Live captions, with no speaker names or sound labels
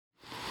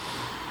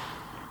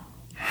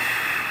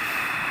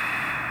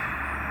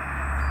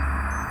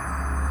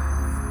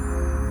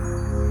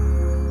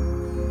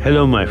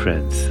Hello, my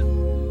friends.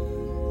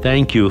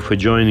 Thank you for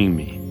joining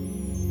me.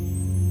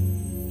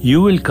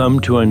 You will come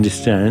to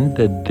understand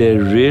that there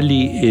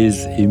really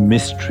is a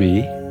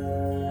mystery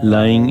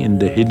lying in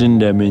the hidden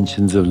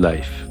dimensions of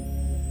life.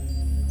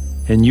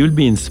 And you'll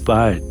be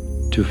inspired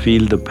to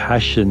feel the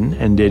passion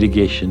and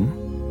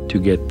dedication to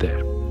get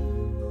there.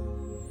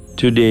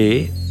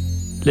 Today,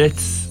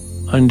 let's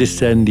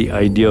understand the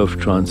idea of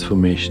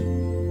transformation.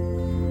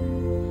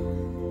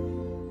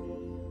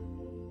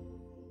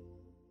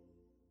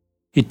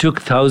 It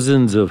took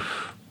thousands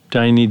of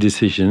tiny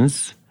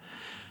decisions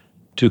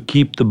to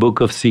keep the Book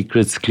of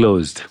Secrets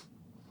closed,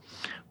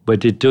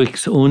 but it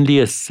takes only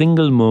a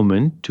single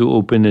moment to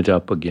open it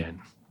up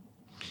again.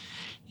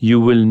 You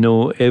will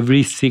know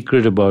every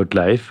secret about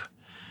life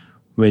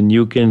when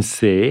you can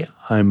say,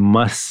 I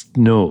must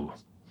know.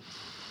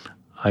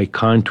 I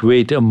can't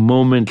wait a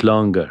moment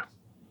longer.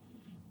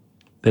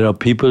 There are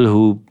people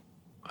who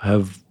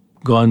have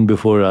gone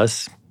before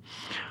us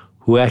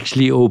who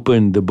actually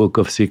opened the Book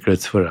of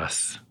Secrets for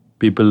us.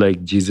 People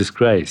like Jesus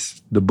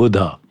Christ, the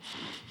Buddha,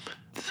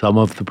 some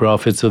of the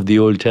prophets of the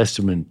Old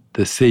Testament,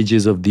 the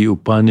sages of the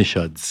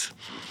Upanishads.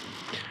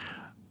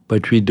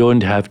 But we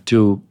don't have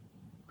to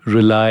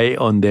rely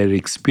on their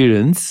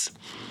experience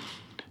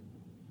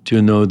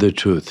to know the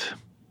truth.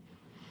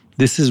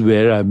 This is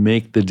where I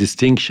make the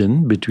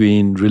distinction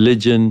between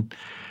religion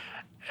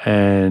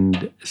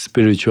and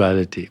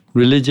spirituality.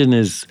 Religion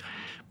is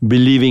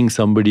believing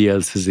somebody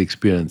else's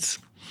experience.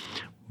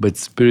 But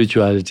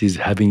spirituality is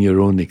having your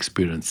own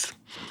experience,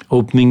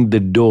 opening the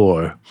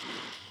door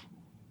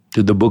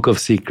to the Book of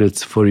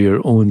Secrets for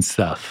your own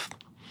self.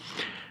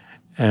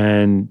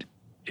 And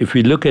if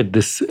we look at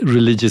this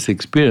religious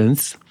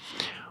experience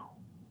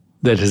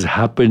that has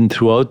happened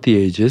throughout the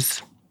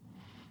ages,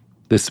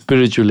 the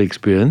spiritual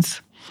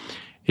experience,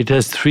 it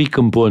has three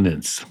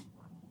components,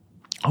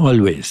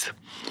 always.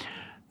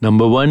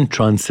 Number one,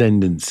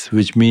 transcendence,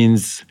 which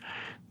means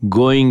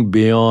going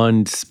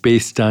beyond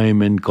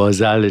space-time and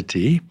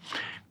causality,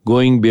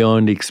 going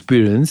beyond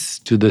experience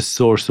to the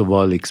source of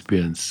all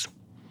experience,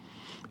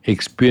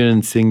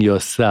 experiencing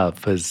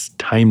yourself as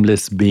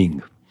timeless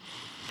being.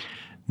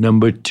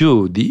 Number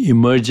two, the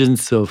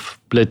emergence of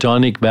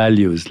Platonic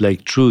values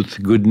like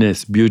truth,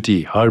 goodness,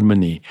 beauty,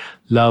 harmony,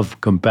 love,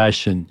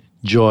 compassion,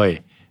 joy,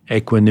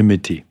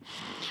 equanimity.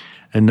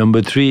 And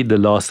number three, the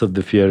loss of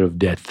the fear of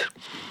death.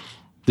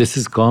 This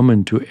is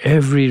common to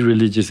every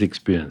religious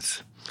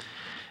experience.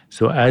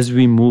 So as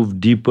we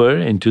move deeper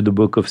into the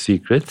Book of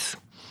Secrets,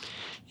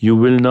 you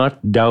will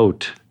not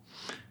doubt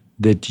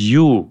that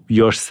you,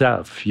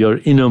 yourself, your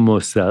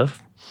innermost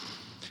self,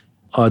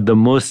 are the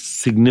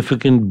most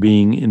significant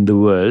being in the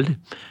world,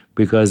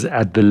 because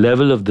at the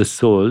level of the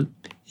soul,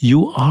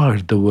 you are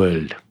the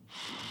world.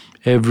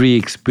 Every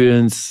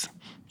experience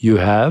you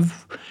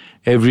have,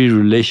 every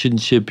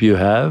relationship you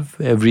have,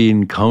 every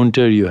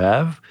encounter you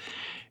have,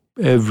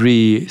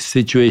 every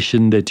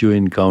situation that you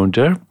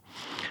encounter,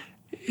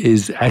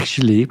 is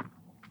actually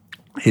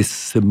a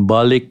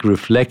symbolic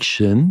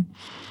reflection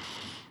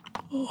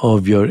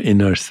of your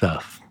inner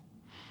self.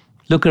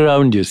 Look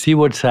around you, see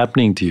what's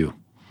happening to you.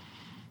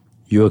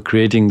 You are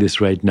creating this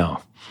right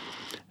now.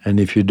 And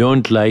if you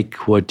don't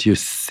like what you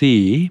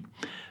see,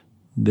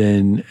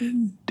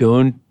 then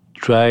don't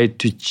try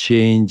to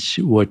change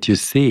what you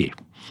see.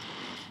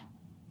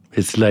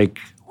 It's like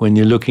when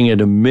you're looking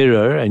at a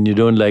mirror and you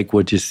don't like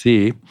what you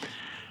see,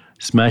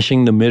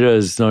 smashing the mirror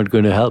is not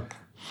going to help.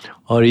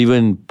 Or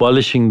even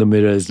polishing the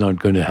mirror is not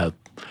going to help.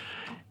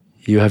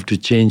 You have to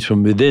change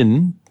from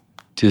within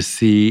to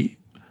see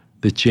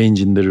the change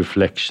in the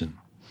reflection.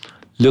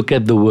 Look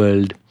at the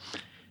world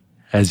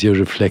as your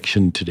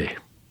reflection today.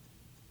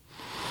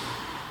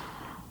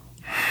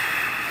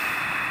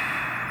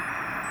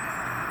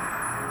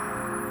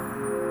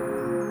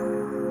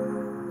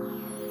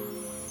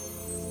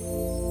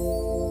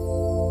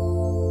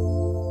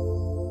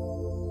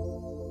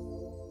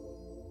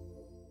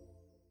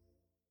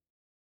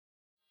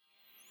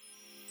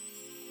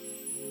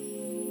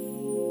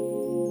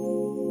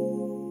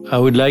 I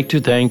would like to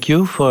thank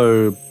you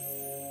for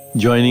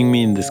joining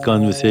me in this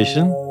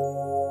conversation.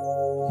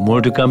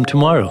 More to come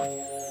tomorrow.